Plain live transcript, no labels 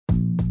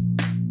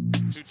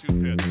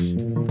2-2 pitch.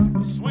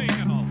 A swing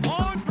and a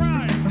long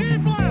drive.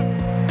 Deep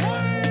left.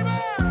 Way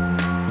back.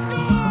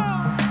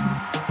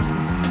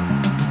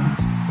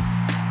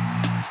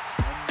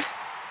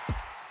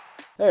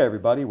 Hey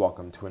everybody,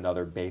 welcome to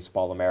another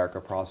Baseball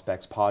America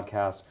Prospects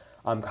podcast.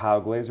 I'm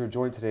Kyle Glazer,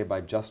 joined today by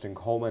Justin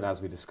Coleman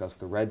as we discuss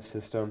the Reds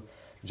system.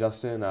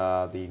 Justin,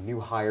 the new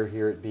hire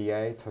here at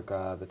BA, took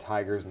the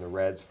Tigers and the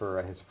Reds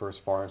for his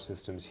first farm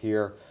systems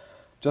here.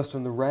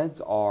 Justin, the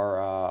Reds are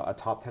a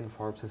top 10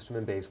 farm system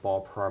in baseball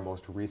per our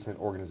most recent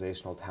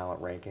organizational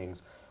talent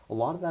rankings. A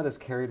lot of that is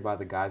carried by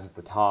the guys at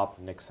the top,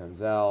 Nick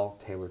Senzel,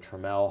 Taylor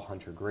Trammell,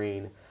 Hunter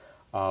Greene.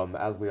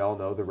 As we all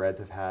know, the Reds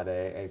have had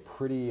a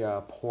pretty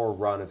poor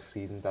run of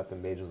seasons at the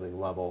major league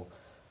level.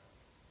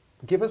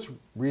 Give us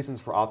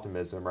reasons for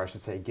optimism, or I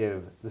should say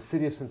give the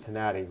city of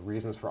Cincinnati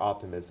reasons for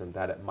optimism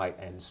that it might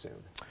end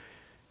soon.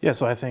 Yeah,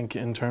 so I think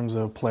in terms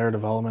of player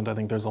development, I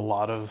think there's a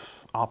lot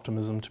of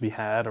optimism to be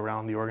had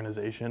around the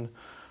organization.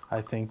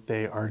 I think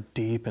they are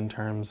deep in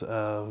terms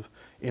of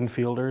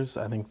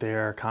infielders. I think they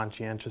are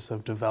conscientious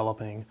of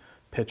developing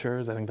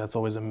pitchers. I think that's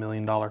always $1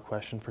 million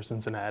question for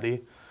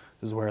Cincinnati,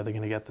 is where are they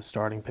going to get the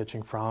starting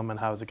pitching from and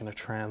how is it going to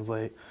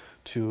translate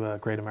to a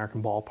Great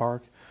American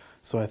Ballpark.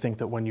 So I think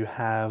that when you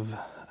have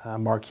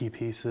marquee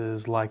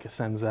pieces like a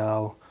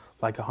Senzel,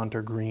 like a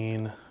Hunter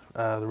Greene,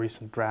 the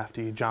recent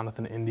draftee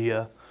Jonathan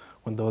India,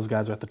 when those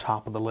guys are at the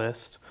top of the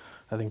list,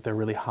 I think they're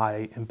really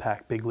high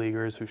impact big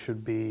leaguers who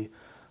should be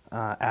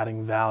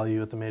adding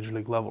value at the major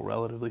league level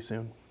relatively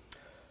soon.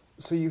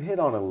 So you hit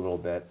on it a little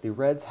bit. The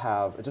Reds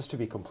have, just to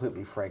be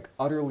completely frank,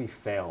 utterly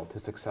failed to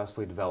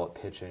successfully develop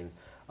pitching,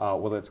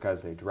 whether it's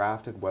guys they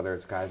drafted, whether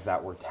it's guys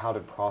that were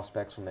touted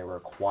prospects when they were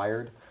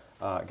acquired.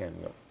 Again,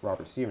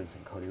 Robert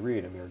Stevenson, Cody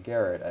Reed, Amir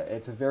Garrett.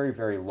 It's a very,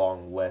 very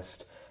long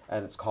list,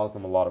 and it's caused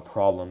them a lot of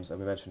problems. And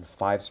we mentioned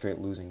 5 straight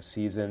losing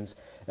seasons.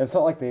 And it's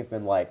not like they've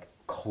been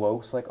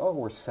close,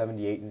 we're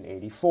 78 and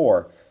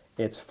 84.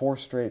 It's 4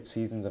 straight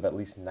seasons of at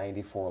least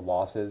 94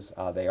 losses.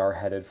 They are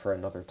headed for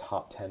another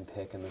top 10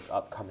 pick in this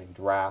upcoming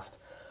draft.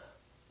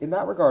 In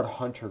that regard,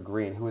 Hunter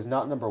Greene, who is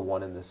not number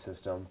 1 in this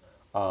system,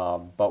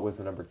 but was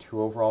the number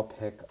 2 overall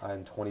pick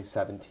in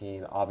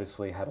 2017,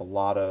 obviously had a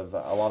lot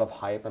of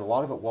hype and a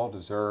lot of it well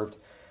deserved.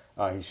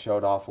 He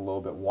showed off a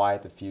little bit why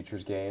at the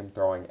Futures game,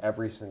 throwing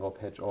every single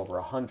pitch over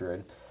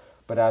 100.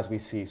 But as we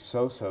see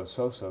so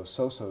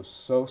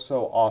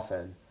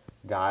often,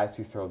 guys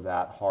who throw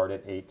that hard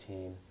at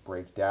 18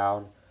 break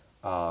down.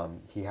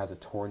 He has a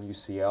torn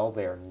UCL.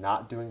 They are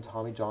not doing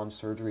Tommy John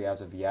surgery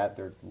as of yet.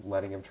 They're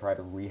letting him try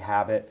to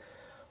rehab it.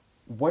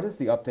 What is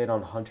the update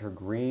on Hunter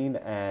Greene,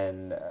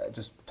 and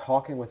just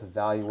talking with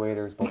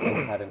evaluators both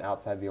inside and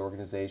outside the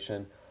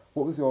organization,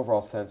 what was the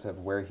overall sense of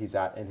where he's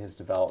at in his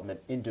development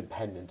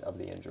independent of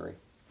the injury?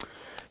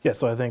 Yeah,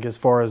 so I think as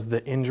far as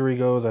the injury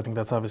goes, I think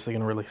that's obviously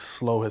going to really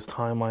slow his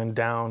timeline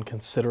down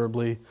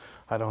considerably.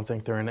 I don't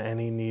think they're in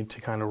any need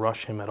to kind of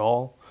rush him at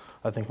all.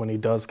 I think when he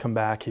does come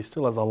back, he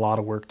still has a lot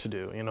of work to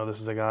do. You know, this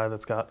is a guy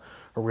that's got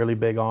a really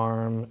big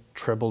arm,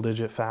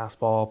 triple-digit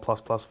fastball,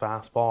 plus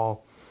fastball,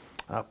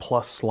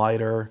 plus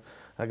slider,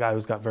 a guy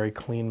who's got very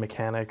clean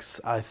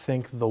mechanics. I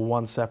think the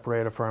one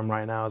separator for him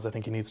right now is I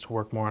think he needs to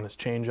work more on his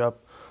changeup.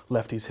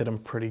 Lefties hit him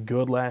pretty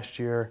good last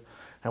year,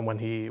 and when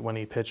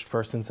he pitched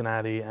for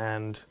Cincinnati,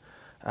 and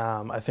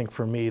I think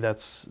for me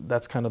that's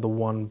kind of the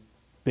one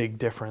big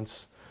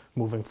difference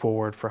moving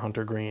forward for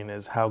Hunter Greene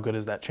is how good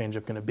is that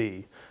changeup going to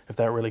be. If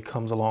that really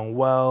comes along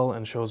well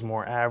and shows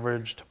more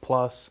average to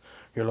plus,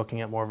 you're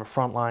looking at more of a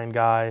frontline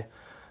guy.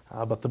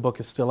 But the book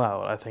is still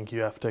out. I think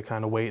you have to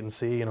kind of wait and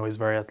see. You know, he's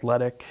very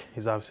athletic.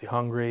 He's obviously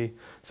hungry.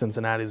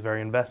 Cincinnati's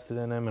very invested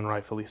in him, and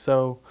rightfully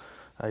so.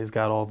 He's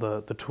got all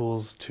the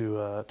tools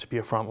to be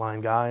a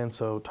frontline guy, and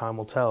so time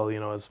will tell, you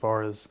know, as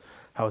far as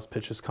how his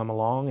pitches come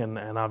along,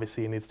 and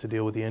obviously he needs to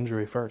deal with the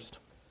injury first.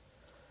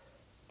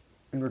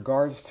 In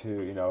regards to,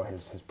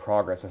 his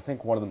progress, I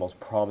think one of the most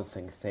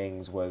promising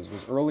things was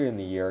early in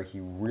the year he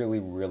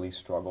really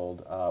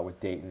struggled with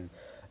Dayton.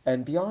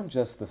 And beyond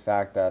just the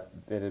fact that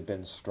it had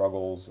been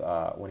struggles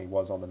when he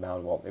was on the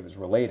mound, well, it was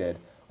related,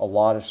 a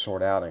lot of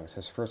short outings.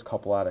 His first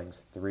couple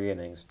outings, 3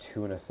 innings,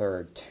 2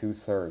 1/3,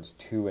 2/3,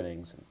 2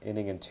 innings, an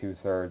inning and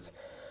 2/3.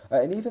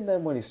 And even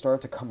then when he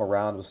started to come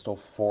around, it was still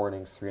 4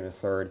 innings, 3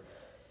 1/3.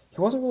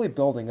 He wasn't really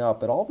building up,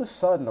 but all of a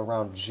sudden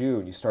around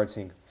June, you start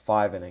seeing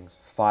 5 innings,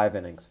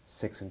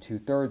 6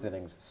 2/3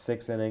 innings,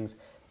 6 innings.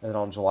 And then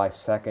on July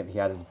 2nd, he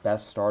had his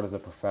best start as a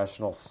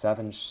professional,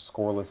 7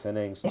 scoreless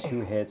innings,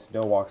 2 hits,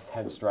 no walks,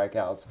 10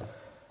 strikeouts.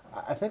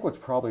 I think what's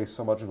probably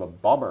so much of a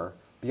bummer,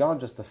 beyond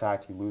just the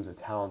fact you lose a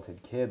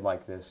talented kid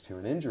like this to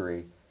an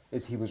injury,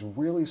 is he was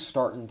really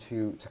starting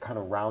to kind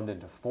of round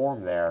into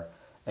form there,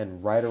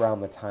 and right around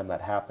the time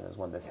that happened is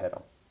when this hit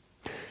him.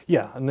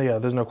 Yeah,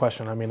 there's no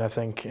question. I mean, I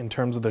think in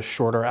terms of the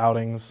shorter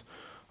outings,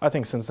 I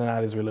think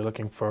Cincinnati's really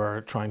looking for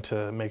trying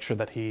to make sure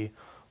that he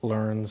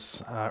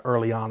learns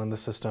early on in the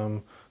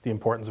system the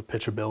importance of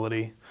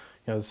pitchability.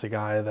 You know, this is a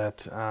guy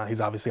that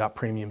he's obviously got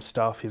premium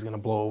stuff. He's going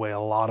to blow away a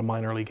lot of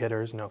minor league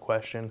hitters, no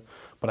question.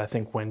 But I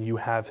think when you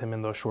have him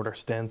in those shorter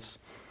stints,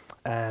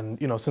 And,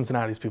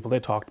 Cincinnati's people, they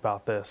talked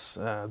about this,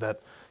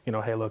 that,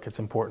 hey, look, it's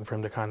important for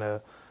him to kind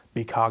of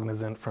be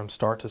cognizant from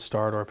start to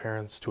start or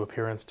appearance to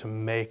appearance to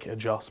make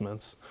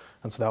adjustments.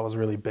 And so that was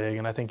really big.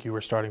 And I think you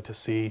were starting to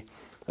see,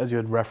 as you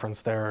had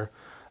referenced there,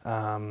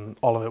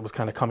 all of it was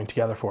kind of coming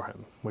together for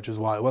him, which is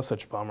why it was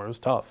such a bummer. It was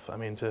tough. I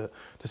mean, to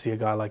see a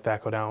guy like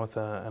that go down with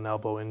an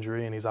elbow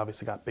injury, and he's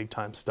obviously got big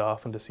time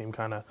stuff, and to see him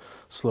kind of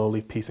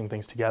slowly piecing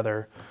things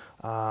together,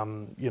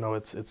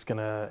 it's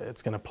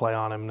gonna play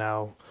on him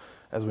now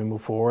as we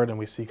move forward, and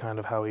we see kind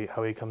of how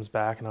he comes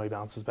back and how he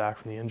bounces back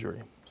from the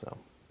injury. So,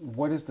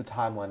 what is the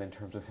timeline in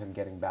terms of him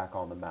getting back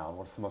on the mound?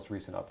 What's the most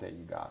recent update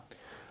you got?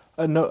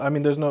 No, I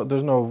mean, there's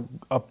no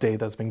update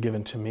that's been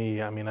given to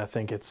me. I mean, I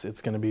think it's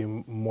going to be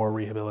more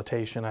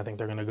rehabilitation. I think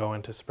they're going to go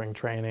into spring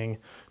training,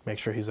 make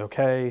sure he's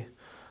okay,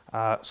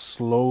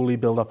 slowly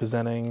build up his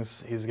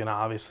innings. He's going to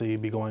obviously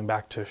be going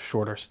back to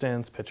shorter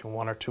stints, pitching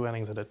 1 or 2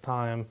 innings at a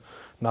time.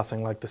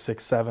 Nothing like the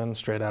 6-7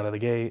 straight out of the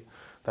gate.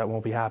 That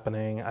won't be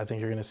happening. I think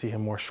you're going to see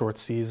him more short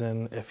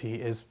season. If he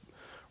is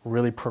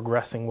really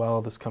progressing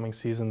well this coming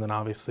season, then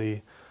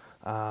obviously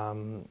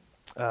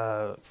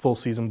full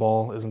season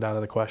ball isn't out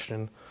of the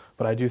question.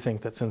 But I do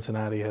think that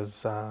Cincinnati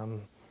has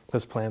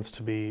plans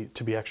to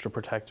be extra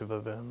protective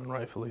of him, and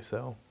rightfully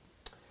so.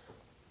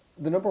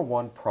 The number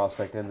 1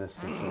 prospect in this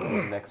system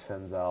is Nick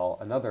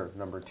Senzel, another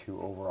number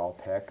 2 overall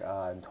pick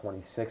in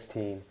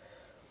 2016.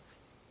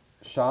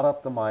 Shot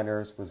up the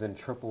minors, was in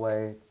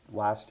AAA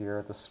last year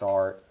at the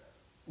start,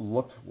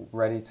 looked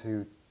ready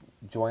to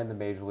join the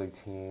major league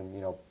team,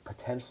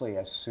 potentially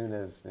as soon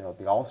as,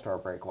 the All-Star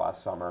break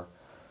last summer.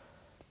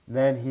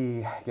 Then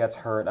he gets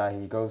hurt.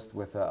 He goes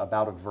with a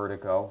bout of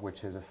vertigo,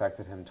 which has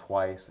affected him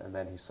twice, and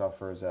then he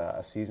suffers a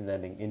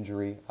season-ending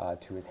injury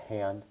to his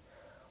hand.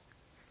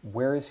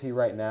 Where is he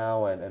right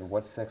now, and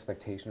what's the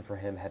expectation for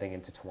him heading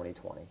into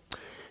 2020?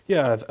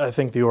 Yeah, I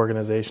think the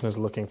organization is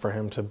looking for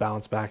him to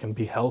bounce back and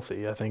be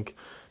healthy. I think,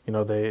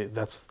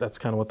 that's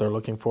kind of what they're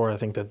looking for. I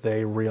think that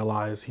they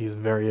realize he's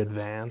very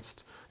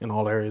advanced in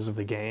all areas of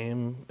the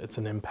game. It's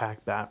an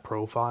impact bat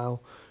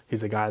profile.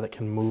 He's a guy that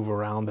can move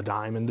around the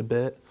diamond a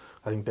bit.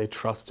 I think they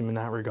trust him in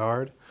that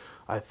regard.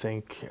 I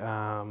think, it's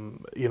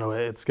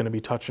going to be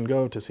touch and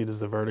go to see, does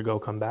the vertigo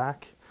come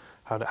back?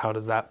 How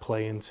does that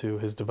play into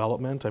his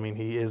development? I mean,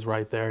 he is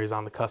right there. He's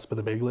on the cusp of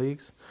the big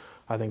leagues.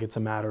 I think it's a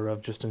matter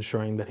of just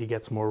ensuring that he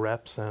gets more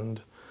reps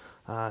and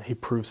he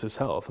proves his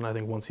health. And I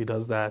think once he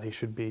does that, he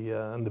should be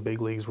in the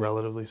big leagues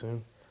relatively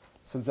soon.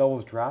 Senzel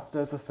was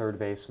drafted as a third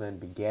baseman,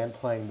 began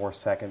playing more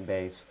second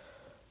base.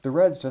 The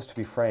Reds, just to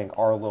be frank,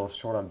 are a little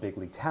short on big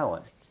league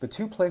talent. The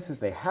 2 places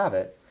they have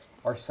it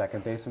are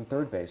second base and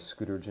third base.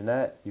 Scooter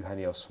Gennett,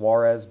 Eugenio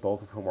Suarez,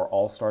 both of whom were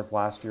all-stars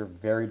last year,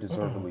 very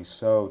deservedly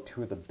so,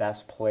 2 of the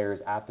best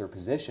players at their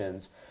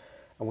positions.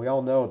 And we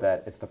all know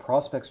that it's the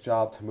prospect's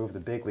job to move the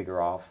big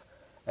leaguer off.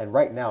 And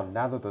right now,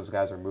 neither of those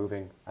guys are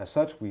moving. As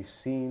such, we've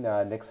seen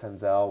Nick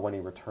Senzel, when he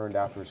returned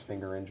after his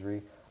finger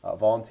injury,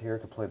 volunteer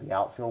to play the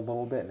outfield a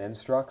little bit and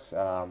instructs.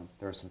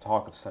 There's some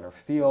talk of center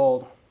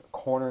field.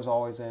 Corner's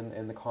always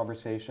in the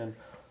conversation.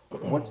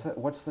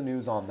 What's the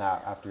news on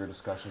that after your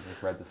discussions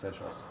with Reds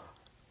officials?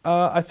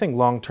 I think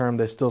long-term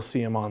they still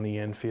see him on the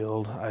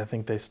infield. I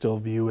think they still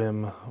view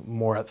him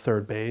more at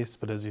third base.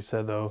 But as you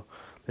said, though,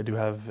 they do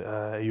have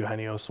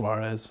Eugenio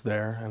Suarez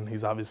there, and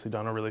he's obviously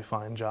done a really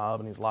fine job,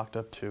 and he's locked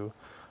up to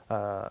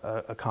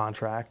a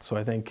contract. So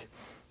I think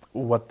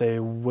what they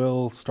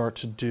will start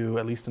to do,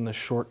 at least in the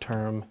short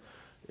term,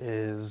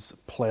 is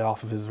play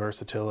off of his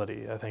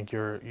versatility. I think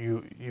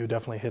you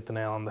definitely hit the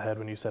nail on the head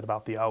when you said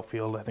about the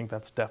outfield. I think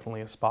that's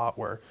definitely a spot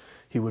where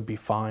he would be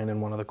fine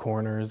in one of the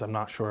corners. I'm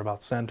not sure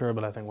about center,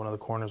 but I think one of the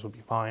corners would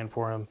be fine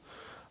for him.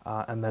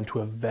 And then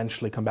to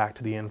eventually come back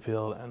to the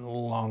infield and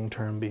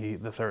long-term be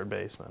the third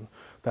baseman.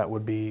 That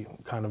would be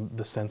kind of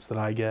the sense that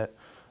I get.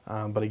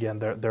 But again,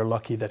 they're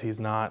lucky that he's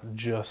not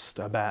just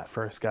a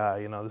bat-first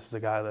guy. This is a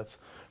guy that's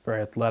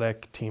very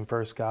athletic,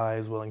 team-first guy,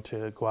 is willing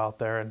to go out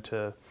there and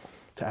to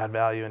add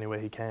value any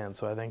way he can.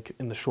 So I think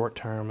in the short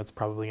term, it's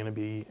probably going to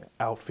be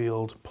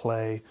outfield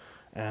play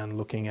and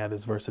looking at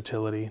his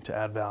versatility to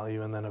add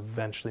value, and then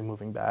eventually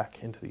moving back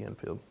into the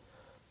infield.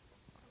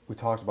 We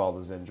talked about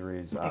those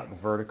injuries. The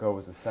vertigo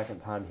was the second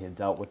time he had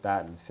dealt with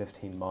that in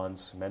 15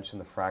 months. We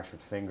mentioned the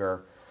fractured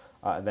finger,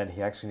 and then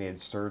he actually needed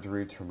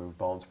surgery to remove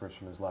bone spurs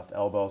from his left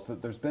elbow. So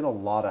there's been a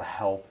lot of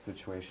health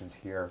situations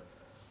here.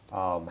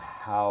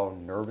 How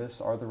nervous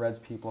are the Reds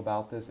people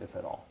about this, if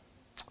at all?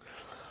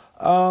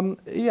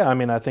 Yeah, I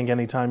mean, I think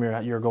anytime you're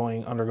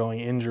undergoing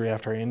injury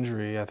after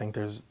injury, I think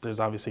there's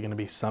obviously going to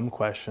be some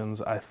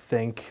questions. I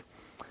think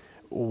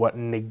what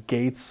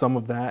negates some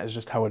of that is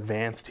just how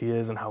advanced he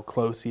is and how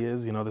close he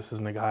is. This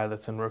isn't a guy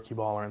that's in rookie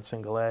ball or in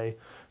single A.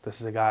 This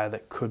is a guy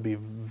that could be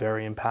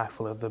very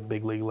impactful at the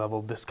big league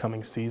level this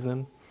coming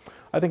season.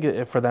 I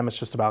think for them it's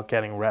just about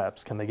getting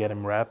reps. Can they get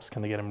him reps?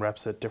 Can they get him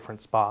reps at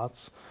different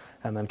spots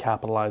and then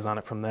capitalize on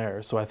it from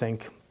there? So I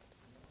think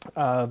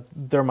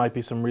there might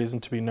be some reason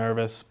to be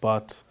nervous,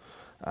 but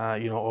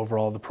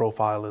overall the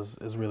profile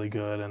is really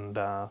good, and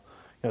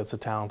it's a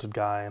talented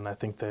guy, and I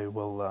think they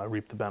will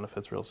reap the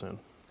benefits real soon.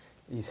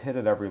 He's hit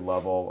at every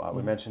level.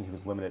 We mentioned he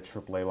was limited at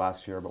AAA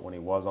last year, but when he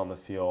was on the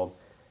field,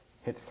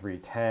 hit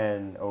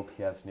 310,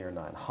 OPS near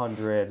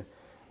 900,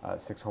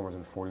 6 homers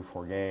in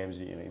 44 games.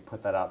 You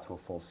put that out to a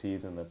full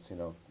season, that's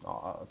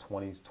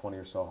 20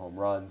 or so home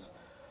runs.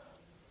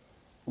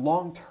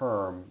 Long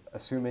term,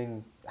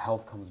 assuming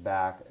health comes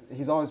back,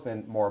 he's always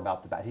been more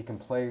about the bat. He can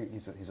play.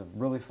 He's a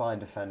really fine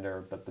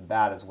defender, but the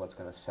bat is what's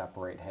going to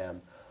separate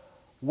him.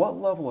 What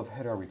level of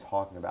hitter are we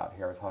talking about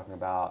here? Are we talking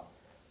about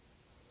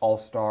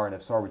all-star, and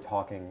if so, are we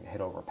talking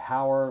hit over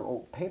power?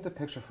 Or paint the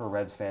picture for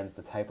Reds fans,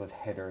 the type of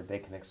hitter they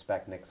can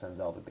expect Nick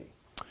Senzel to be.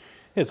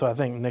 Yeah, so I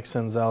think Nick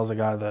Senzel is a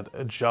guy that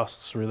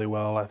adjusts really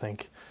well. I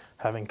think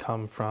having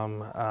come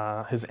from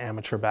his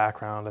amateur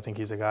background, I think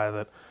he's a guy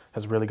that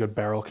has really good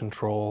barrel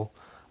control.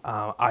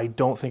 I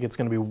don't think it's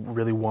going to be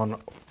really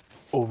one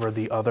over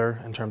the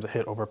other in terms of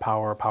hit over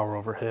power or power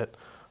over hit.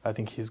 I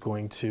think he's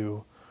going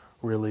to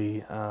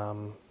really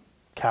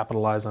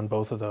capitalize on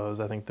both of those.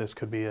 I think this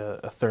could be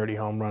a 30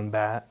 home run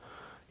bat,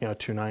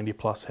 290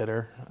 plus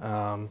hitter.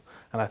 And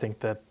I think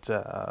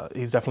that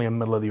he's definitely a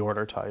middle of the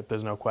order type.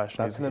 There's no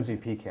question. That's an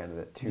MVP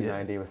candidate.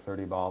 290 with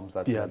 30 bombs.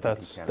 That's an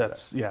MVP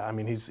candidate. Yeah. I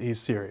mean, he's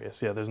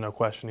serious. Yeah, there's no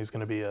question. He's going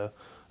to be a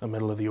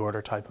middle of the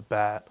order type of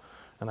bat.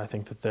 And I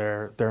think that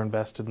they're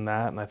invested in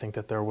that, and I think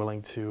that they're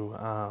willing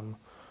to,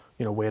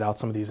 wait out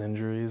some of these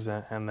injuries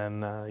and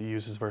then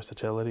use his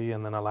versatility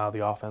and then allow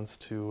the offense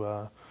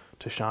to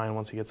shine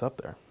once he gets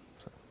up there.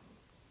 So.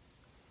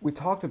 We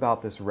talked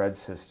about this Red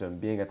system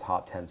being a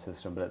top 10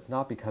 system, but it's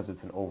not because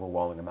it's an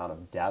overwhelming amount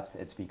of depth.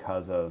 It's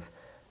because of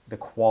the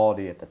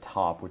quality at the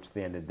top, which at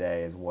the end of the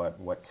day is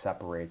what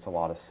separates a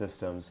lot of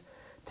systems.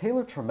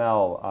 Taylor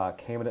Trammell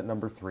came in at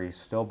number 3,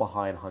 still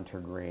behind Hunter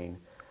Green.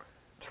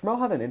 Trammell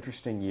had an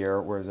interesting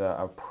year, where it was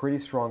a pretty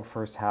strong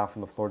first half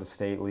in the Florida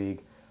State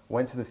League,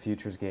 went to the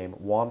Futures game,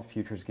 won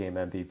Futures game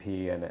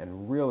MVP,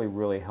 and really,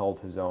 really held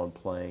his own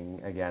playing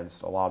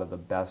against a lot of the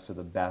best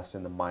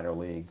in the minor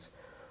leagues.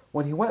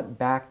 When he went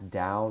back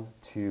down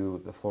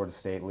to the Florida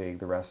State League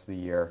the rest of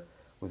the year,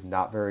 was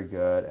not very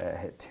good,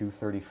 hit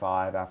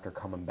 235 after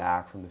coming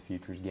back from the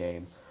Futures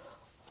game.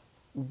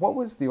 What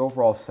was the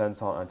overall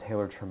sense on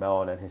Taylor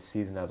Trammell and his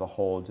season as a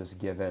whole, just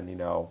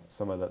given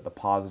some of the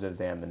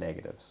positives and the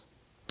negatives?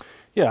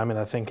 Yeah, I mean,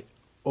 I think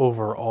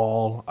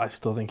overall, I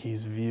still think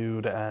he's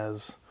viewed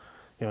as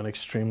an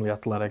extremely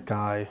athletic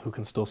guy who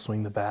can still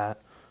swing the bat.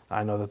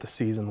 I know that the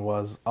season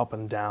was up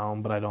and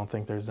down, but I don't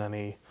think there's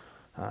any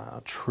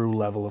true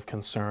level of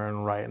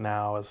concern right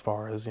now as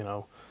far as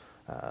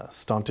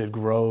stunted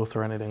growth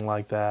or anything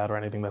like that, or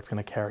anything that's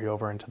going to carry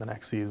over into the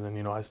next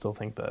season. I still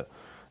think that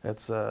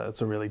it's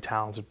a really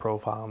talented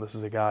profile, and this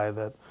is a guy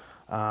that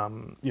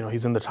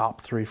he's in the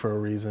top 3 for a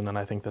reason, and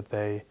I think that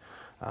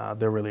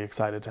they're really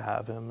excited to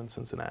have him in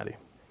Cincinnati.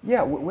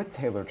 Yeah, with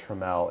Taylor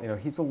Trammell,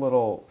 he's a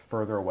little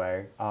further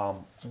away.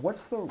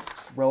 What's the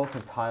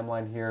relative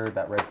timeline here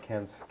that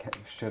Redskins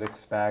should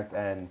expect,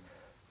 and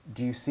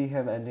do you see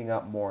him ending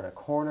up more in a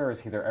corner?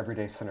 Is he their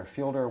everyday center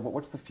fielder?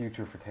 What's the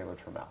future for Taylor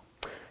Trammell?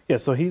 Yeah,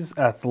 so he's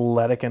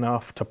athletic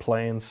enough to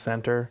play in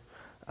center.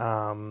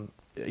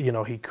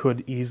 He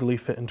could easily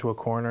fit into a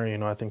corner.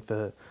 I think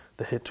the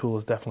hit tool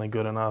is definitely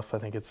good enough. I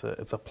think it's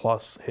a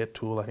plus hit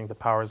tool. I think the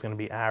power is going to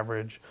be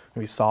average,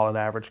 maybe solid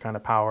average kind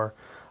of power.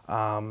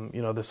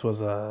 This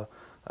was a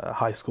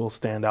high school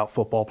standout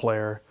football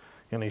player.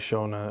 He's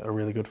shown a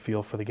really good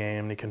feel for the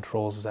game, and he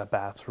controls his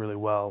at-bats really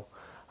well.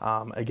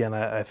 Again,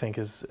 I think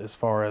as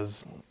far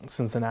as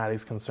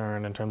Cincinnati's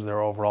concerned, in terms of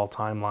their overall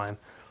timeline,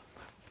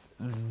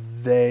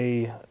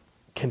 they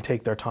can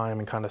take their time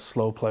and kind of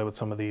slow play with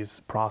some of these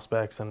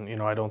prospects,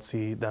 and I don't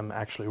see them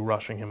actually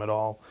rushing him at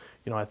all.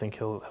 I think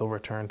he'll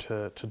return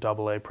to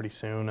Double-A pretty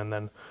soon, and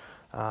then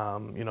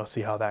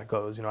see how that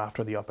goes.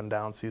 After the up and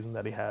down season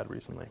that he had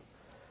recently.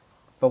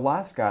 The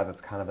last guy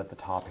that's kind of at the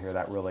top here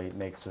that really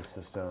makes the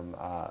system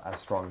as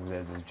strong as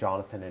it is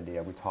Jonathan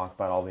India. We talked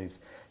about all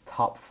these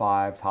top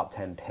 5, top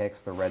 10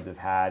 picks the Reds have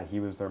had. He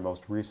was their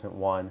most recent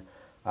one.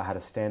 Had a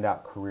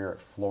standout career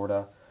at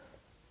Florida.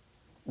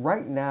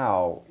 Right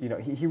now,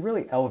 he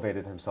really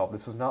elevated himself.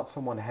 This was not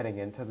someone heading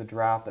into the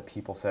draft that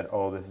people said,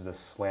 oh, this is a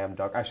slam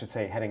dunk. I should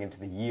say heading into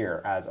the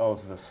year as, oh,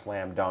 this is a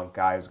slam dunk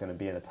guy who's going to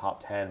be in the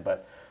top 10,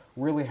 but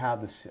really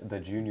had the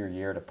junior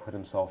year to put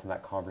himself in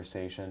that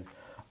conversation.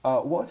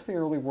 What's the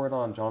early word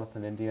on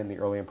Jonathan India and the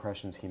early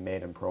impressions he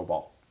made in pro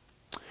ball?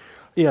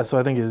 Yeah, so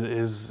I think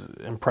his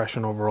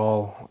impression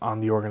overall on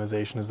the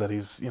organization is that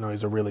he's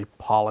a really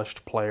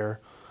polished player.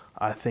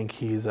 I think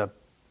he's a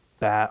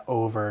bat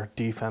over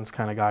defense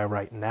kind of guy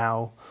right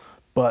now,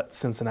 but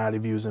Cincinnati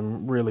views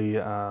him really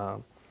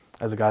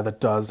as a guy that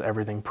does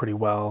everything pretty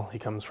well. He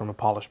comes from a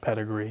polished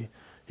pedigree.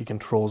 He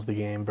controls the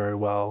game very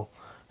well.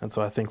 And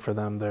so I think for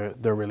them,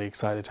 they're really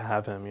excited to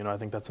have him. I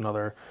think it's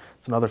another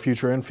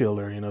future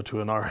infielder,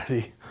 to an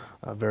already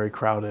very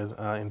crowded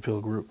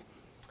infield group.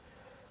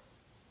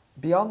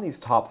 Beyond these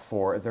top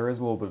 4, there is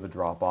a little bit of a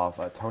drop-off.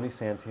 Tony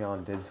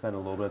Santillan did spend a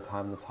little bit of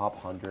time in the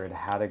top 100,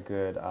 had a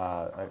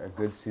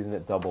good season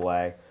at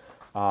Double-A.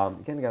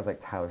 Again, guys like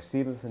Tyler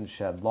Stevenson,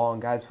 Shed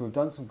Long, guys who have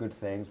done some good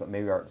things, but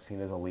maybe aren't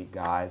seen as elite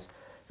guys.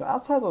 But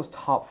outside those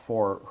top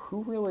four,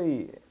 who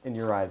really, in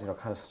your eyes, kind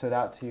of stood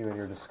out to you in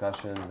your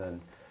discussions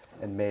and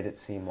made it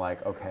seem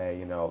like,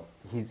 okay,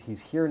 he's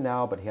here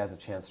now, but he has a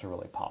chance to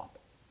really pop?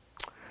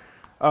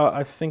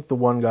 I think the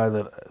one guy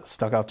that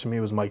stuck out to me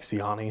was Mike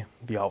Siani,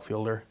 the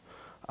outfielder.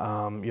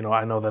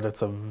 I know that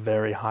it's a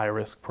very high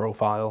risk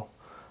profile.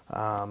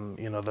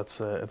 It's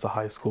a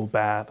high school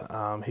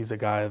bat. He's a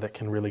guy that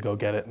can really go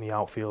get it in the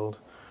outfield.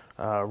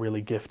 Really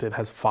gifted,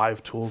 has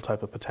 5-tool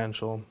type of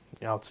potential,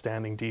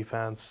 outstanding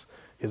defense.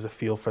 He has a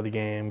feel for the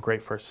game,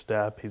 great first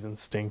step. He's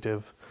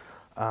instinctive.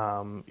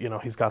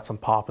 He's got some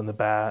pop in the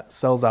bat,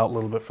 sells out a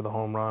little bit for the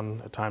home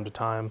run at time to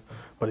time,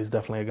 but he's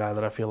definitely a guy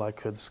that I feel like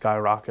could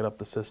skyrocket up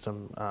the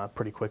system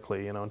pretty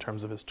quickly, in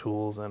terms of his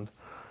tools and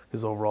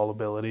his overall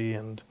ability.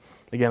 And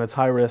again, it's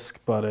high risk,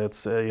 but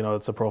it's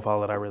a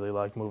profile that I really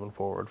like moving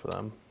forward for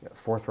them. Yeah,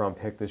 fourth round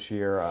pick this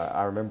year.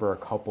 I remember a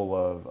couple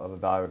of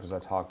evaluators I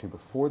talked to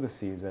before the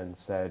season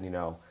said,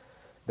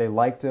 they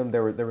liked him.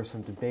 There was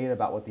some debate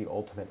about what the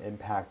ultimate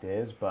impact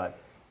is, but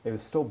it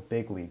was still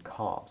big league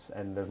comps.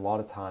 And there's a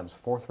lot of times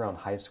fourth round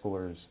high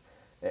schoolers.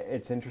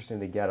 It's interesting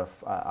to get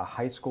a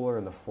high schooler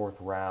in the fourth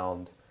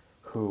round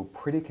who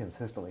pretty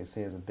consistently is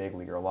seen as a big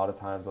leaguer. A lot of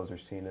times those are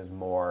seen as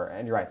more,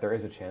 and you're right, there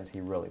is a chance he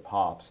really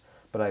pops.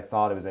 But I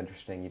thought it was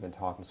interesting, even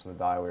talking to some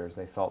evaluators,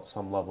 they felt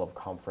some level of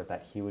comfort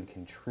that he would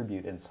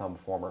contribute in some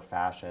form or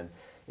fashion.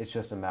 It's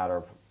just a matter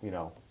of,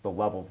 the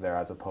levels there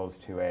as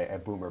opposed to a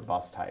boom or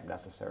bust type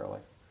necessarily.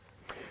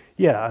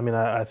 Yeah,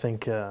 I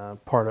think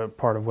part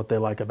of what they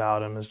like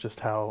about him is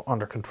just how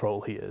under control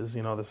he is.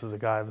 This is a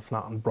guy that's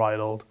not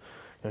unbridled.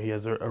 He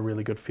has a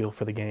really good feel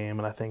for the game,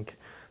 and I think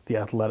the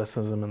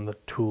athleticism and the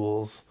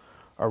tools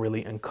are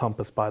really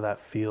encompassed by that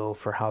feel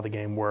for how the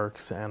game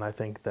works. And I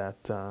think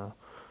that,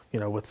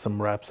 with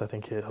some reps, I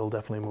think he'll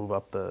definitely move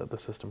up the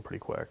system pretty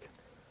quick.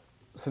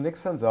 So Nick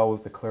Senzel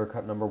was the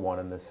clear-cut number one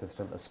in this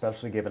system,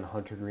 especially given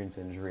Hunter Green's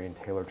injury and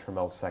Taylor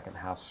Trammell's second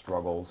half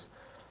struggles.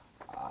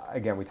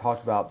 Again, we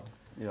talked about,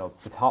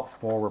 the top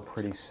four were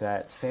pretty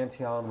set.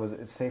 Santillan, was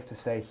it safe to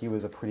say he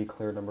was a pretty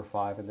clear number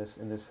 5 in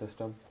this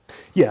system?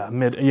 Yeah,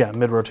 mid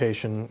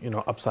rotation,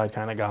 upside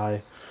kind of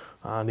guy.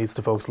 Needs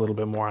to focus a little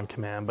bit more on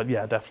command, but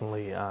yeah,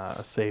 definitely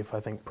a safe,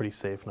 I think pretty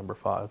safe number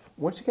 5.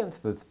 Once you get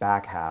into the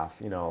back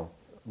half,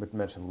 we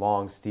mentioned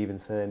Long,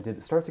 Stevenson. Did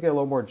it start to get a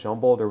little more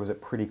jumbled, or was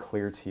it pretty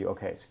clear to you,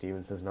 okay,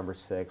 Stevenson's number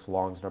 6,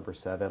 Long's number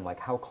 7? Like,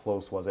 how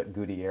close was it,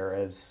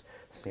 Gutierrez,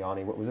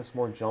 Siani? Was this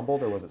more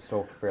jumbled, or was it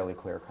still fairly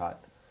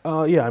clear-cut?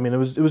 Yeah, it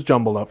was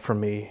jumbled up for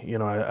me.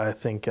 I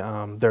think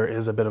there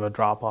is a bit of a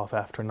drop-off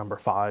after number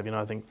 5.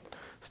 I think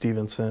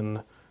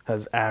Stevenson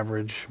has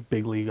average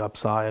big league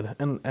upside,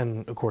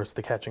 and of course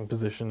the catching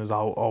position is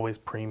always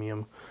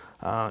premium.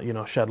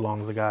 Shed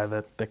Long's a guy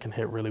that can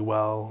hit really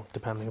well,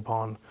 depending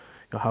upon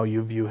how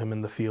you view him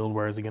in the field.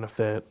 Where is he going to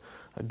fit?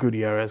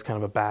 Gutierrez, kind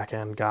of a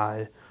back-end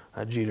guy.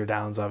 Jeter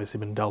Downs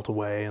obviously been dealt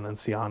away, and then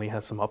Siani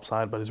has some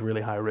upside, but is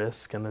really high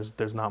risk, and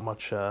there's not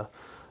much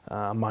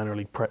minor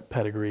league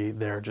pedigree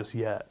there just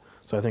yet.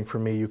 So I think for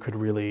me, you could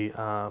really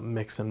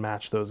mix and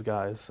match those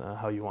guys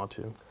how you want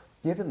to.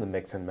 Given the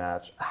mix and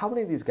match, how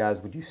many of these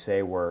guys would you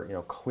say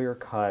were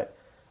clear-cut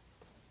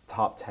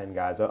top 10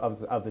 guys?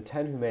 Of the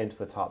 10 who made it to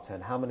the top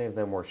 10, how many of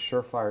them were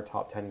surefire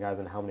top 10 guys,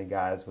 and how many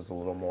guys was a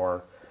little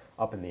more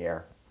up in the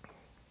air?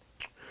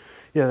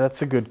 Yeah,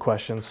 that's a good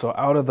question. So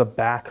out of the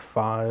back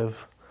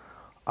 5,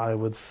 I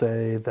would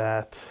say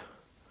that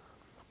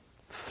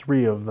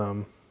 3 of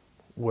them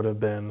would have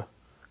been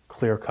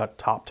clear-cut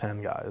top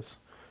 10 guys.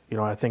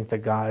 I think the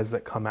guys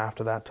that come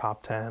after that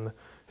top 10,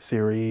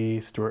 Siri,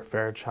 Stuart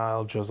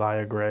Fairchild,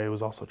 Josiah Gray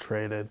was also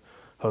traded,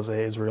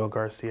 Jose Israel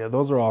Garcia,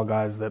 those are all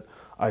guys that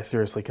I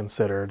seriously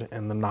considered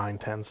in the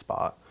 9-10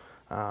 spot.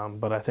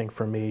 But I think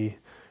for me,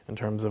 in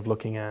terms of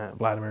looking at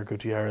Vladimir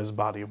Gutierrez's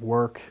body of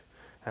work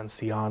and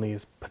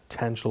Siani's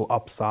potential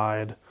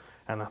upside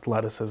and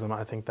athleticism,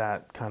 I think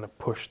that kind of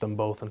pushed them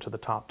both into the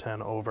top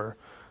 10 over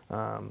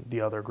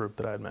the other group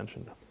that I had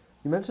mentioned.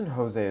 You mentioned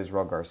Jose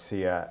Israel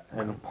Garcia,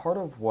 and part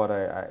of what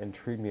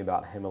intrigued me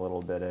about him a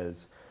little bit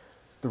is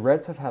the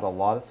Reds have had a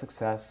lot of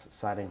success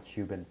signing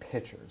Cuban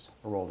pitchers,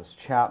 Aroldis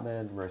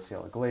Chapman,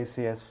 Mauricio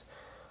Iglesias.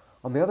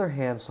 On the other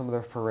hand, some of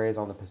their forays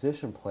on the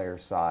position player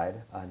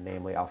side,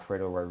 namely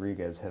Alfredo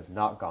Rodriguez, have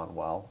not gone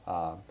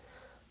well.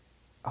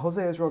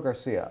 Jose Israel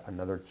Garcia,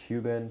 another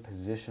Cuban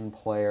position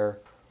player.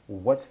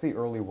 What's the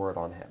early word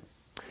on him?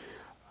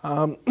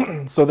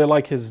 So they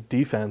like his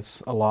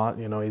defense a lot.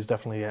 He's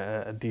definitely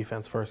a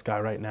defense-first guy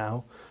right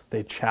now.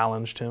 They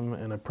challenged him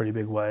in a pretty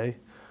big way.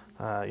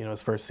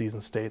 His first season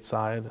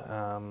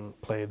stateside,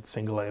 played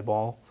single-A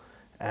ball.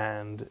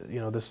 And,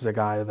 this is a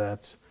guy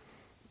that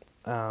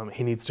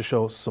he needs to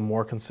show some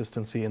more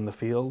consistency in the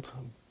field,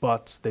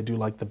 but they do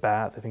like the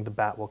bat. They think the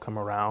bat will come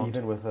around.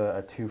 Even with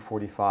a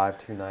 245,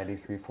 290,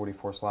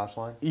 344 slash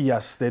line?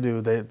 Yes, they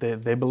do.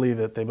 They believe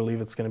it. They believe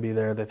it's going to be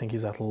there. They think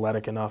he's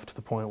athletic enough to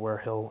the point where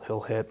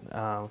he'll hit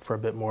for a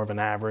bit more of an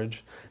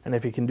average. And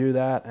if he can do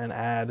that and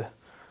add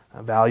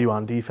value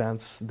on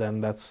defense,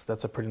 then that's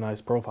a pretty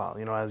nice profile.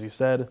 As you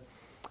said,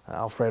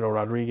 Alfredo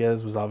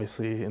Rodriguez was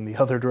obviously in the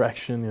other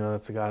direction.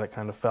 That's a guy that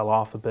kind of fell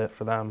off a bit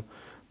for them.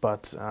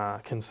 But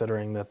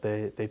considering that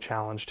they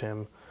challenged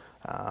him,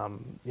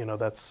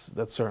 that's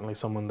certainly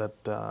someone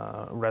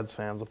that Reds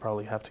fans will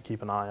probably have to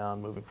keep an eye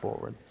on moving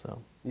forward.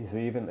 So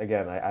even,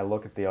 again, I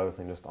look at the other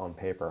thing just on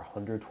paper,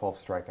 112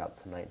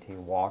 strikeouts to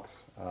 19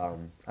 walks.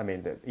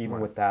 Even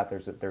Right. with that,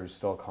 there's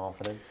still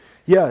confidence.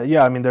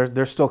 Yeah. I mean,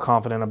 they're still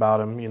confident about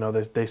him.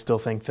 They still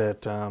think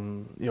that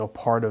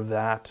part of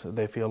that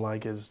they feel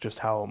like is just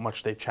how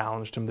much they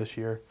challenged him this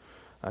year,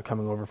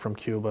 coming over from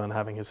Cuba and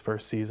having his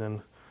first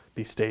season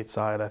be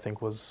stateside. I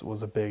think was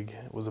a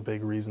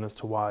big reason as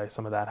to why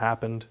some of that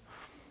happened.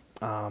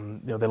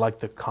 They like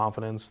the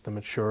confidence, the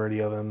maturity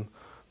of him.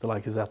 They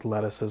like his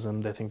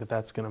athleticism. They think that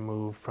that's going to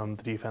move from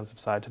the defensive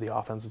side to the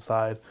offensive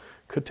side.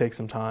 Could take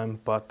some time,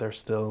 but they're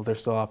still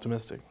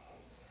optimistic.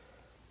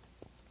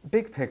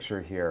 Big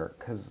picture here,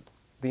 because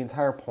the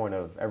entire point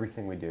of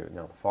everything we do,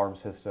 the farm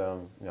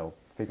system,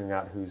 figuring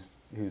out who's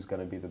going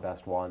to be the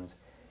best ones,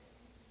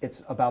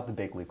 it's about the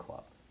big league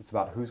club. It's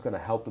about who's going to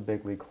help the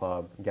big league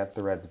club get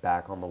the Reds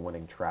back on the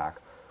winning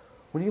track.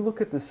 When you look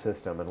at this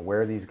system and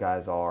where these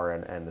guys are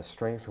and the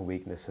strengths and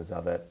weaknesses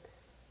of it,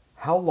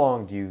 how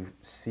long do you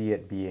see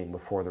it being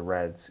before the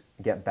Reds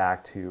get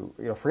back to,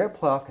 forget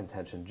playoff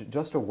contention,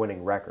 just a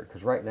winning record?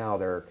 Because right now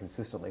they're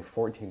consistently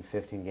 14,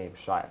 15 games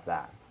shy of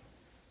that.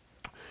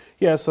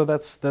 Yeah, so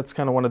that's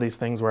kind of one of these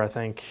things where I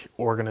think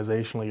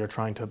organizationally you're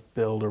trying to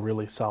build a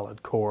really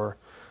solid core.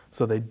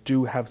 So they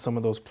do have some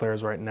of those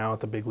players right now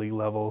at the big league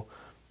level.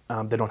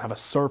 They don't have a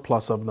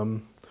surplus of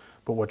them,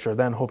 but what you're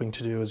then hoping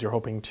to do is you're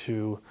hoping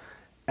to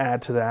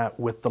add to that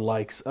with the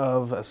likes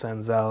of a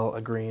Senzel,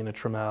 a Green, a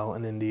Trammell,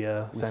 an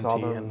India, We Senti, saw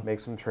them and make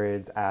some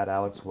trades, add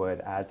Alex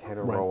Wood, add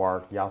Tanner Right.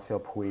 Roark,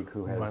 Yasiel Puig,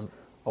 who has Right.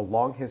 a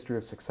long history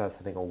of success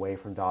hitting away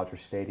from Dodger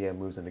Stadium,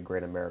 moves into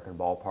Great American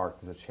Ballpark.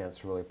 There's a chance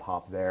to really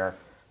pop there.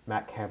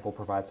 Matt Campbell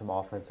provides some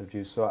offensive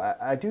juice. So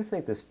I do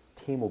think this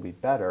team will be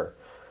better,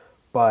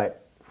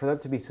 but for them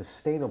to be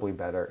sustainably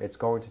better, it's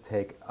going to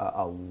take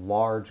a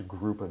large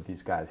group of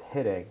these guys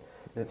hitting.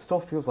 And it still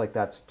feels like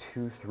that's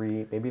 2,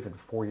 3, maybe even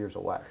 4 years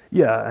away.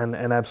 Yeah, and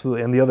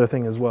absolutely. And the other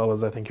thing as well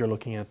is I think you're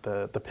looking at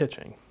the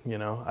pitching.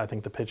 I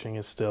think the pitching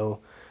is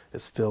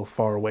still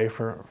far away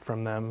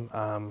from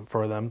them,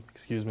 for them.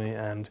 Excuse me.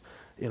 And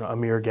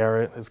Amir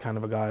Garrett is kind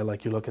of a guy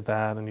like you look at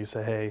that and you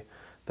say, hey,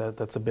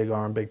 that's a big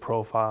arm, big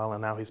profile,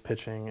 and now he's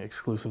pitching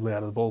exclusively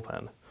out of the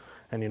bullpen.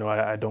 And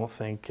I don't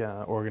think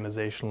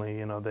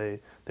organizationally,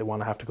 they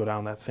want to have to go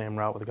down that same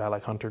route with a guy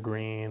like Hunter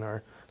Green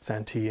or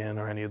Santillan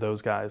or any of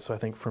those guys. So I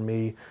think for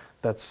me,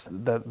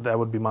 that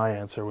would be my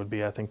answer. Would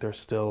be I think they're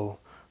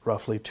still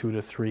roughly 2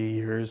 to 3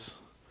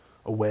 years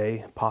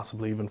away,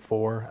 possibly even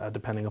 4,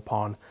 depending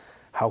upon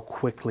how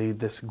quickly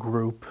this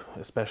group,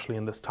 especially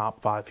in this top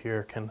 5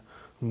 here, can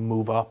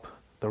move up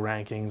the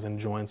rankings and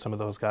join some of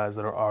those guys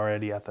that are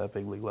already at that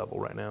big league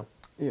level right now.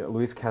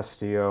 Luis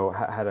Castillo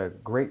had a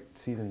great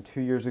season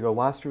 2 years ago.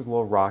 Last year was a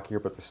little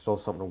rockier, but there's still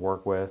something to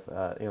work with.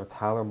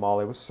 Tyler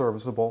Mahle was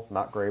serviceable,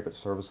 not great, but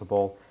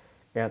serviceable.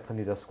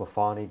 Anthony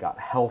DeSclafani got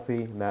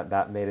healthy, and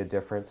that made a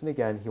difference. And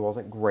again, he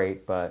wasn't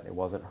great, but it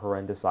wasn't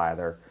horrendous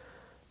either.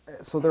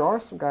 So there are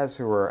some guys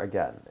who are,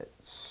 again,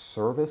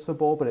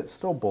 serviceable, but it's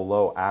still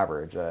below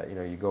average.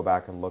 You go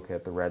back and look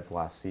at the Reds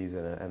last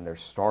season and their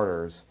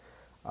starters,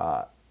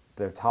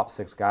 their top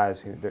 6 guys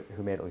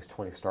who made at least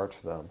 20 starts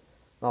for them.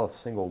 Not a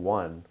single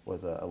one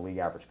was a league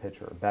average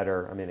pitcher.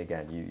 Better,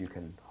 again, you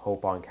can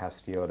hope on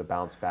Castillo to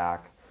bounce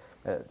back.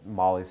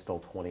 Mahle's still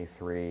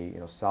 23.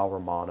 Sal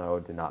Romano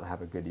did not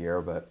have a good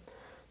year, but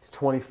he's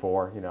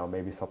 24.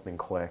 Maybe something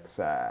clicks.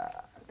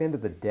 At the end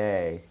of the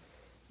day,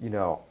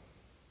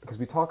 because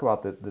we talk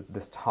about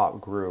this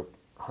top group,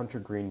 Hunter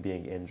Green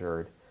being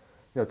injured,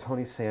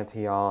 Tony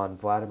Santillan,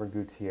 Vladimir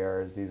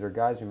Gutierrez, these are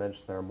guys you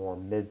mentioned that are more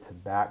mid to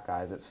back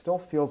guys. It still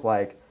feels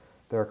like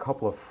they're a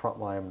couple of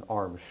frontline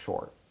arms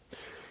short.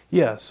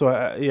 Yeah, so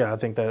I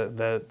think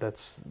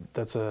that's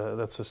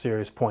a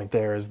serious point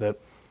there, is that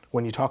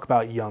when you talk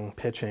about young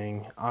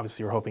pitching,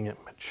 obviously you're hoping it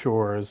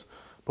matures,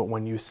 but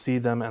when you see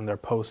them and they're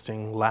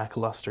posting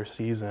lackluster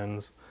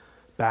seasons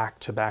back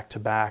to back to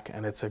back,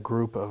 and it's a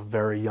group of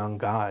very young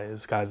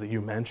guys that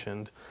you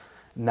mentioned,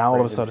 now all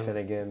of a sudden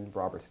Finnegan,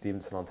 Robert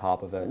Stevenson on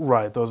top of it.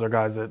 Right, those are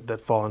guys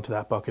that fall into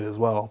that bucket as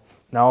well.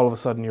 Now all of a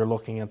sudden you're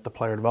looking at the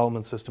player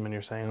development system and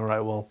you're saying, all right,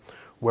 well,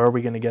 where are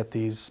we going to get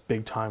these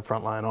big-time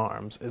frontline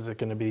arms? Is it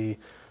going to be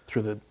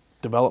through the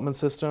development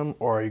system,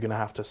 or are you going to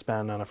have to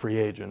spend on a free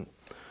agent?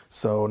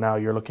 So now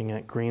you're looking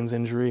at Green's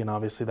injury, and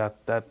obviously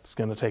that's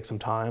going to take some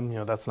time.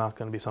 That's not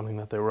going to be something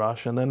that they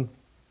rush. And then,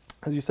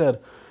 as you said,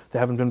 they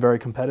haven't been very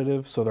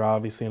competitive, so they're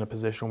obviously in a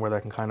position where they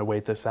can kind of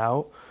wait this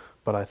out.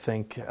 But I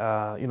think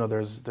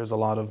there's a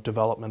lot of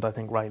development, I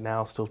think, right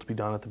now still to be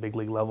done at the big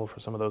league level for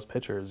some of those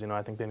pitchers.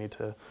 I think they need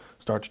to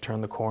start to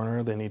turn the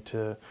corner. They need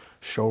to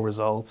show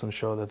results and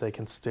show that they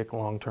can stick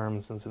long-term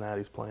in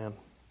Cincinnati's plan.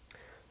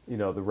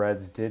 The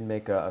Reds did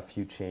make a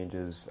few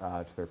changes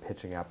to their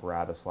pitching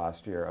apparatus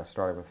last year,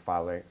 starting with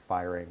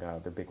firing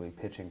their big league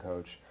pitching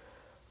coach.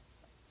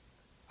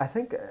 I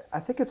think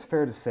it's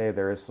fair to say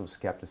there is some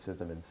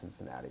skepticism in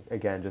Cincinnati.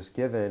 Again, just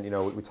given,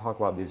 we talk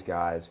about these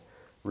guys,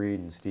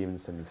 Reed and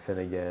Stevenson and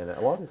Finnegan. A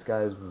lot of these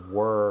guys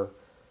were,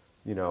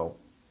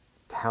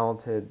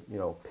 talented,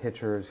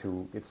 pitchers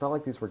who, it's not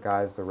like these were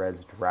guys the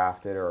Reds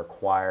drafted or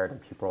acquired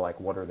and people are like,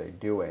 what are they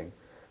doing?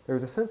 There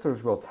was a sense there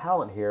was real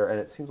talent here, and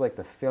it seems like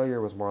the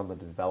failure was more on the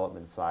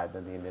development side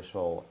than the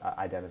initial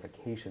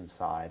identification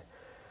side.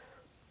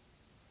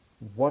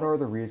 What are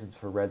the reasons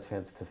for Reds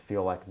fans to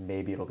feel like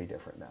maybe it'll be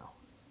different now?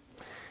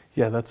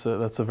 Yeah, that's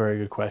a very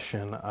good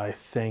question. I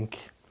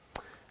think,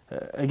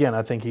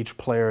 I think each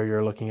player,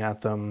 you're looking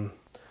at them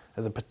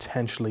as a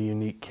potentially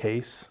unique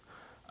case.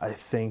 I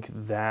think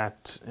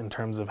that in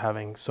terms of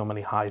having so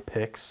many high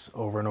picks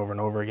over and over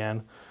and over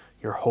again,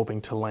 you're hoping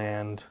to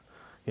land,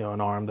 an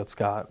arm that's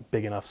got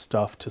big enough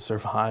stuff to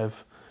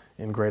survive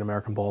in Great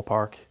American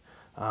Ballpark.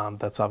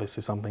 That's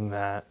obviously something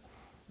that,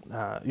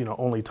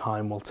 only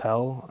time will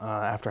tell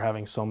after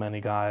having so many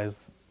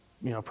guys,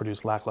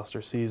 produce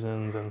lackluster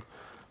seasons and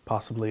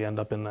possibly end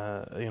up in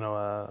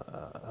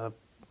a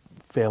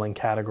failing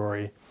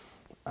category.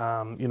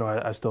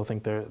 I still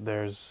think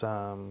there's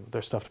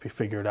stuff to be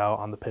figured out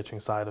on the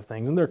pitching side of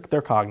things, and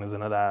they're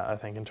cognizant of that, I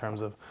think, in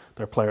terms of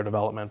their player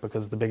development,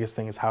 because the biggest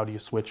thing is how do you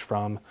switch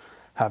from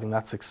having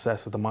that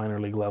success at the minor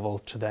league level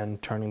to then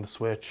turning the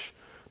switch,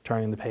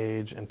 turning the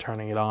page, and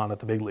turning it on at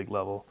the big league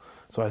level.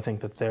 So I think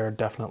that they're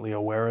definitely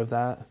aware of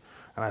that,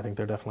 and I think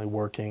they're definitely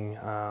working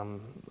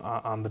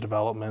on the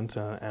development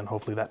and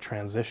hopefully that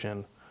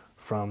transition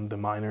from the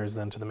minors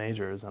then to the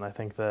majors. And I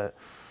think that,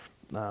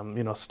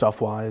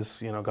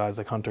 stuff-wise, guys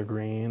like Hunter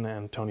Green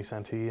and Tony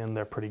Santillan,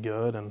 they're pretty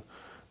good, and,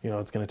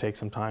 it's going to take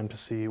some time to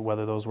see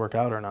whether those work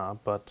out or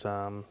not. But,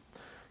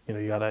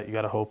 you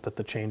gotta hope that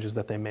the changes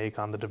that they make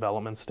on the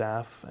development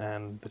staff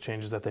and the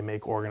changes that they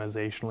make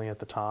organizationally at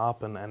the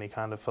top and any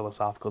kind of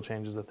philosophical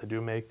changes that they do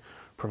make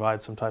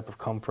provide some type of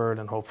comfort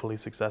and hopefully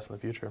success in the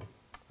future.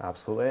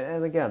 Absolutely.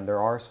 And again, there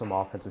are some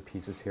offensive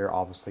pieces here.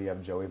 Obviously, you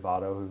have Joey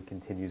Votto, who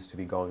continues to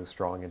be going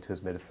strong into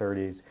his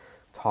mid-30s.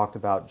 Talked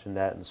about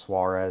Jeanette and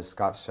Suarez.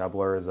 Scott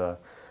Schebler is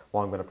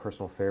long been a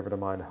personal favorite of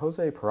mine.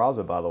 Jose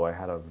Peraza, by the way,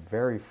 had a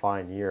very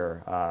fine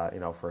year,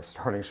 for a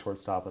starting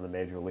shortstop in the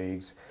major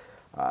leagues.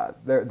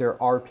 There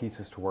are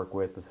pieces to work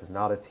with. This is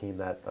not a team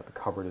that the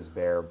cupboard is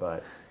bare,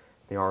 but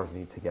the arms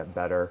need to get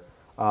better.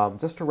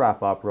 Just to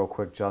wrap up real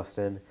quick,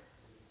 Justin,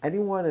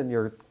 anyone in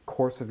your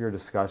course of your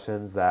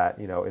discussions that,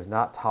 is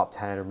not top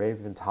 10 or maybe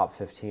even top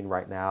 15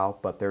 right now,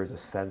 but there's a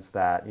sense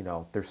that,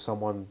 there's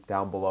someone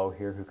down below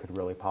here who could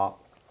really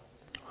pop?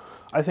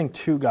 I think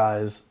two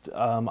guys.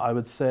 I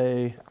would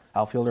say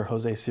outfielder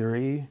Jose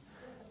Siri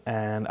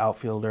and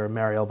outfielder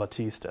Mariel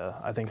Bautista.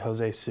 I think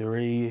Jose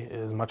Siri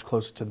is much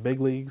closer to the big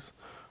leagues.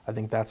 I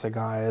think that's a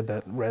guy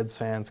that Reds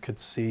fans could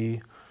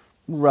see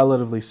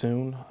relatively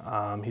soon.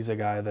 He's a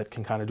guy that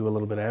can kind of do a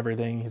little bit of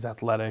everything. He's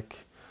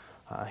athletic.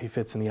 He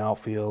fits in the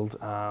outfield.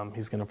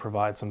 He's going to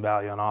provide some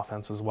value on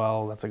offense as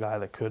well. That's a guy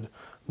that could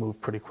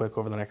move pretty quick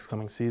over the next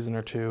coming season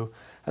or two.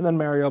 And then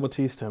Mariel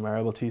Bautista.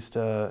 Mariel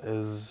Bautista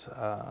is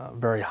a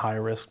very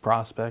high-risk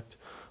prospect,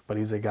 but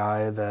he's a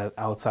guy that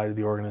outside of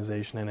the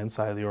organization and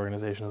inside of the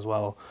organization as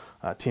well,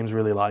 teams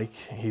really like.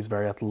 He's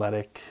very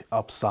athletic,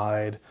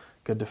 upside,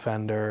 good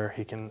defender.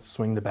 He can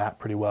swing the bat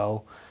pretty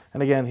well.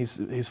 And again,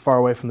 he's far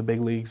away from the big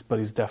leagues, but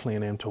he's definitely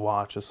a name to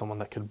watch as someone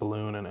that could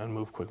balloon and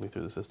move quickly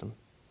through the system.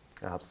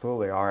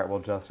 Absolutely. All right. Well,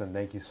 Justin,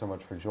 thank you so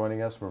much for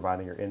joining us,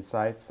 providing your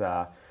insights.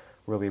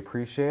 Really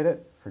appreciate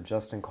it. For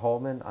Justin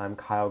Coleman, I'm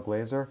Kyle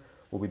Glazer.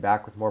 We'll be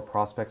back with more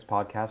Prospects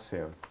podcast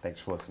soon. Thanks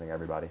for listening,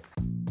 everybody.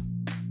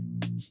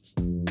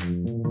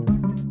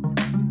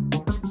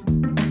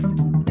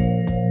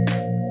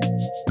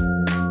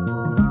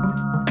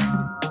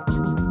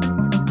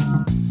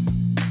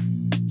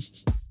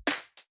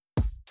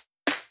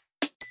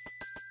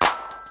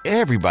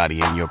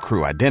 Everybody in your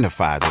crew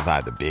identifies as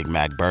either Big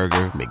Mac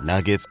Burger,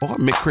 McNuggets, or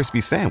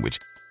McCrispy Sandwich.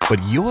 But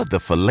you're the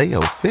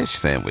Filet-O-Fish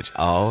Sandwich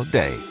all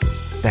day.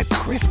 That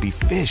crispy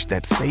fish,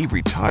 that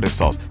savory tartar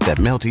sauce, that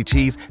melty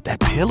cheese, that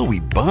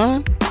pillowy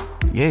bun.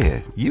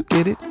 Yeah, you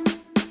get it.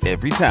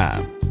 Every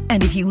time.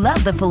 And if you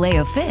love the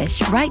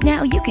Filet-O-Fish, right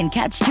now you can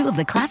catch two of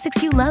the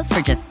classics you love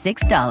for just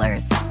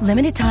 $6.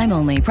 Limited time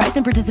only. Price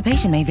and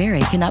participation may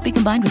vary. Cannot be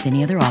combined with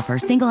any other offer.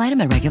 Single item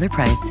at regular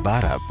price.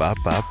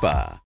 Ba-da-ba-ba-ba.